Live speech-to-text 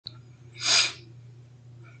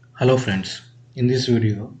Hello friends, in this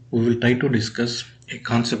video we will try to discuss a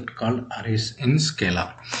concept called arrays in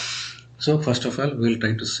Scala. So first of all we will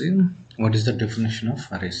try to see what is the definition of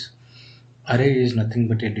arrays. Array is nothing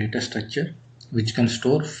but a data structure which can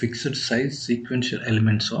store fixed size sequential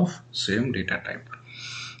elements of same data type.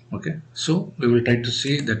 Okay, so we will try to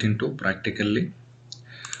see that into practically.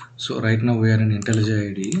 So right now we are in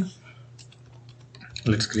IntelliJ IDE.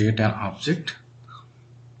 Let's create an object.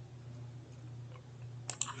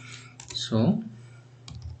 So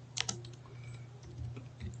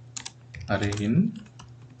array in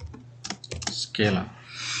Scala.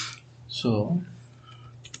 So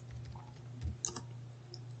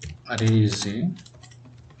array is a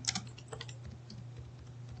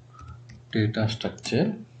data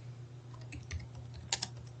structure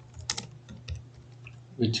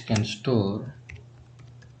which can store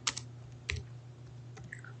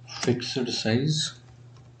fixed size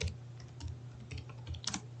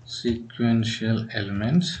sequential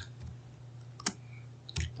elements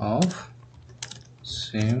of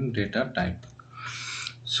same data type.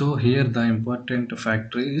 So here the important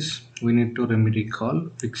factor is we need to recall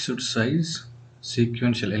fixed size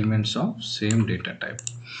sequential elements of same data type.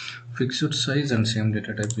 Fixed size and same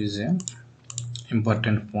data type is an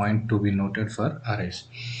important point to be noted for arrays.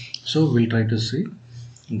 So we'll try to see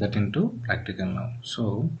that into practical now.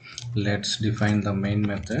 So let's define the main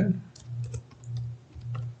method.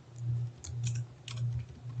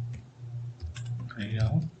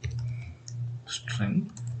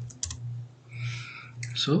 String.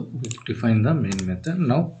 So we define the main method.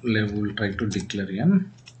 Now we will try to declare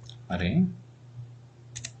an array.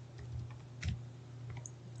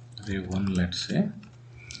 Array 1, let's say.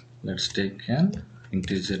 Let's take an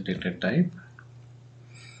integer data type.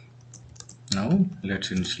 Now let's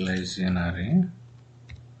initialize an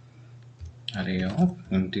array of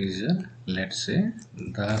integer. Let's say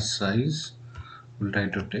the size will try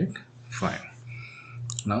to take 5.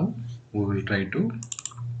 Now we will try to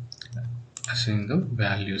assign the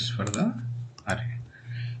values for the array.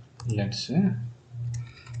 Let's say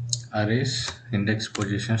array's index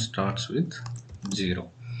position starts with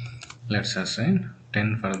 0. Let's assign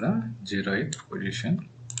 10 for the 0th position.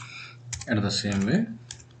 At the same way,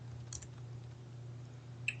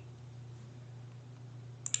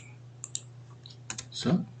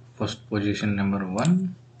 so first position number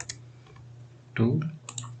 1, 2,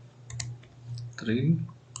 3,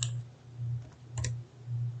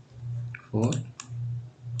 4,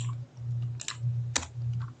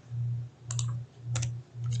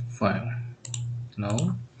 5.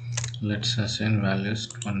 Now let's assign values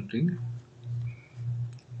 20,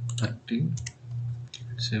 30,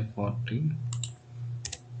 let's say 40,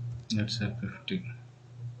 let's say 50.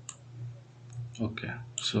 Okay,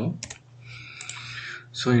 so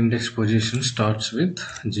index position starts with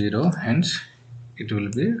 0, hence it will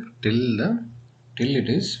be till it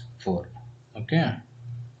is 4. Okay,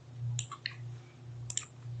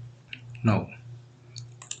 now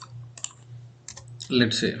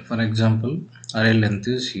let's say for example array length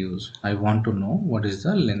is used. I want to know what is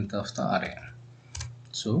the length of the array.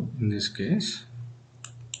 So in this case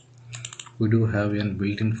we do have a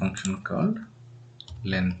built-in function called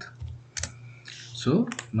length. So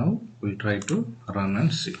now we'll try to run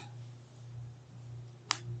and see.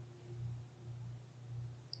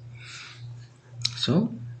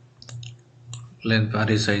 So length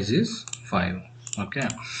array size is 5. Okay,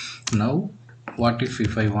 now what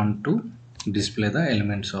if I want to display the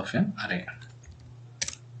elements of an array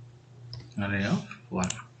of 1?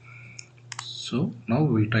 So now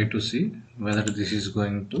we'll try to see whether this is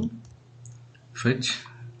going to fetch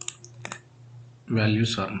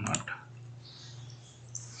values or not.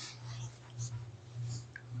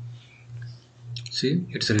 See,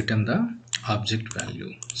 it's written the object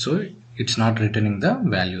value, so it's not returning the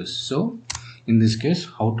values. So in this case,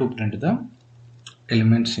 how to print the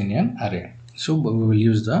elements in an array? So we will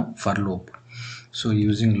use the for loop. So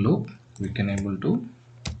using loop we can able to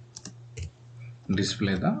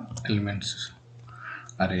display the elements,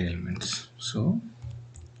 array elements. So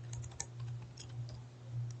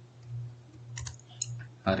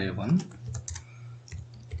array 1.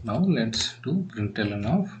 Now let's do println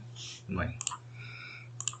of y.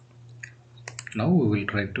 Now we will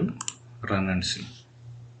try to run and see.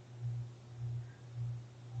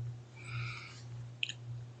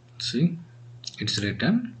 See, it's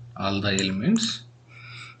written all the elements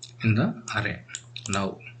in the array.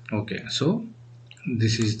 Now okay, so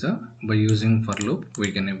this is the, by using for loop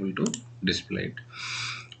we can able to display it.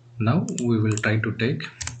 Now we will try to take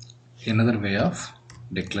another way of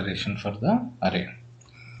declaration for the array.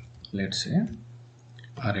 Let's say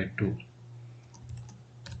array 2.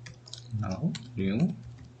 Now new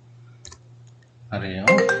array of,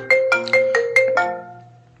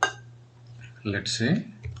 let's say,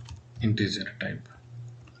 integer type.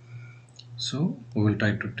 So we will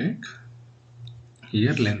try to take,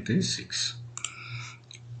 here length is 6.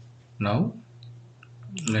 Now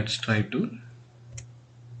let's try to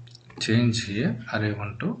change here array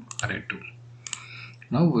 1 to array 2.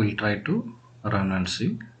 Now we will try to run and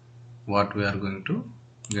see what we are going to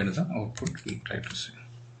get the output. We'll try to see.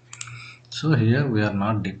 So here we are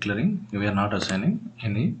not declaring, we are not assigning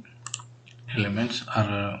any elements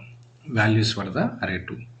or values for the array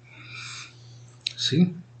 2.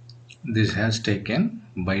 See, this has taken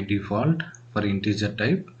by default for integer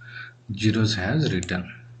type zeros has written.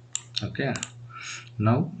 Okay,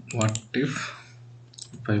 now what if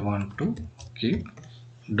I want to keep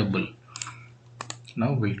double?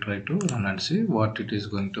 Now we'll try to run and see what it is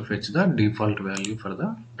going to fetch the default value for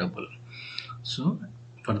the double. So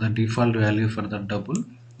for the default value for the double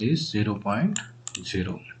is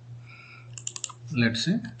 0.0. Let's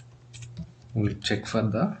say we'll check for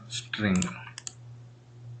the string.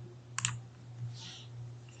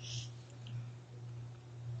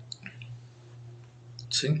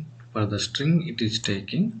 See, for the string it is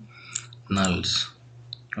taking nulls.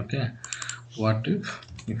 Okay, what if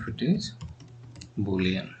it is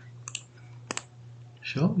boolean?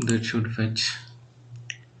 So that should fetch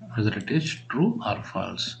whether it is true or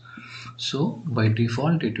false. So by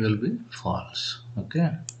default it will be false.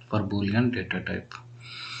 Okay, for boolean data type.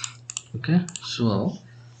 Okay, so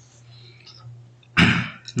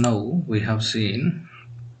now we have seen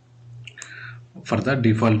for the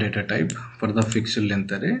default data type for the fixed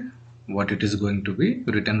length array what it is going to be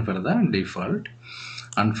written for the default,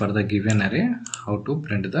 and for the given array how to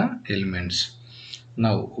print the elements.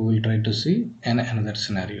 Now we will try to see another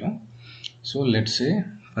scenario. So let's say,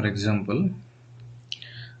 for example,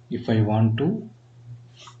 if I would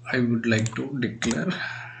like to declare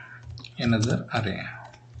another array.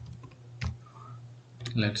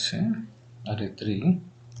 Let's say array 3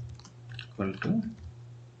 equal to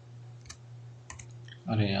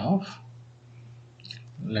array of,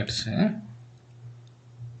 let's say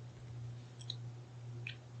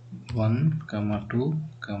 1, 2,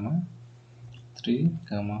 3,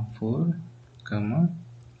 4,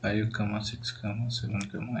 5, 6,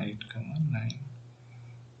 7, 8,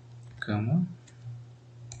 9,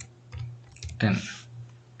 10.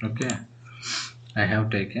 Okay, I have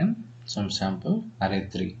taken some sample array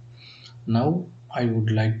 3. Now I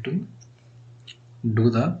would like to do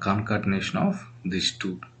the concatenation of these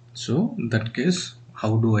two. So in that case,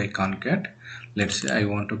 how do I concat? Let's say I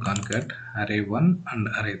want to concat array 1 and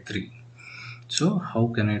array 3. So how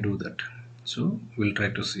can I do that? So we'll try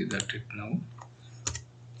to see that it now.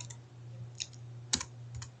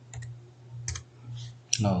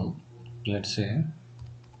 Now let's say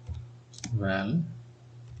val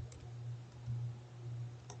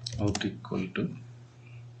out equal to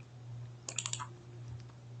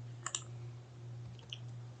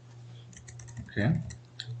okay,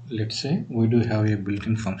 let's say we do have a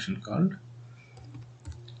built-in function called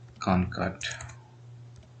concat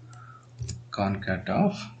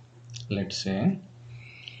of, let's say,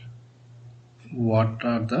 what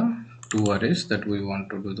are the two arrays that we want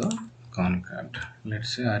to do the concat.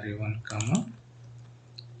 Let's say array 1 comma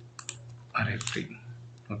array 3.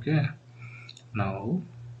 Okay, now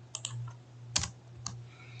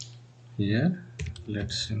here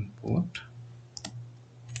let's import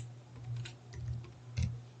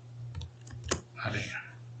array.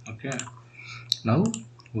 Okay, now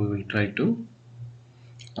we will try to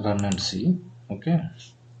run and see. Okay,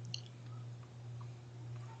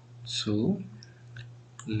 so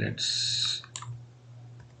let's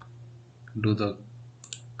do the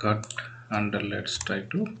cut and let's try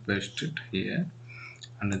to paste it here,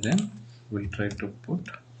 and then we'll try to put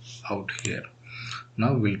out here.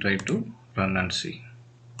 Now we'll try to run and see.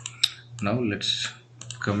 Now let's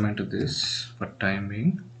comment this for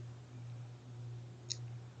timing.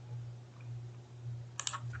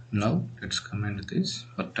 Now let's comment this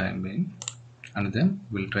for timing, and then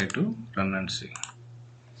we'll try to run and see.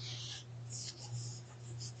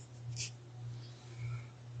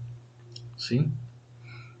 See,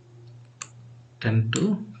 10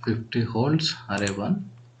 to 50 holds array 1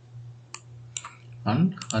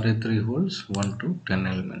 and array 3 holds 1 to 10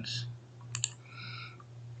 elements.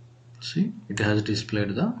 See, it has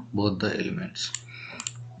displayed both the elements.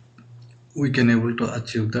 We can able to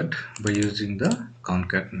achieve that by using the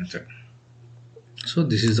concat method. So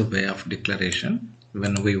this is the way of declaration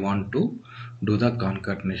when we want to do the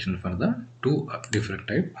concatenation for the two different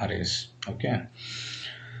type arrays. Okay,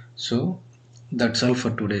 so That's all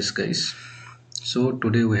for today's guys. So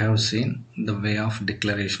today we have seen the way of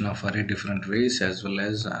declaration of array different ways, as well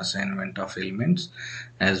as assignment of elements,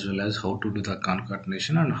 as well as how to do the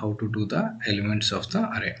concatenation and how to do the elements of the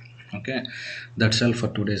array. Okay, that's all for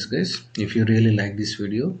today's guys. If you really like this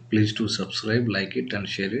video, please do subscribe, like it and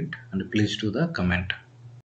share it, and please do the comment.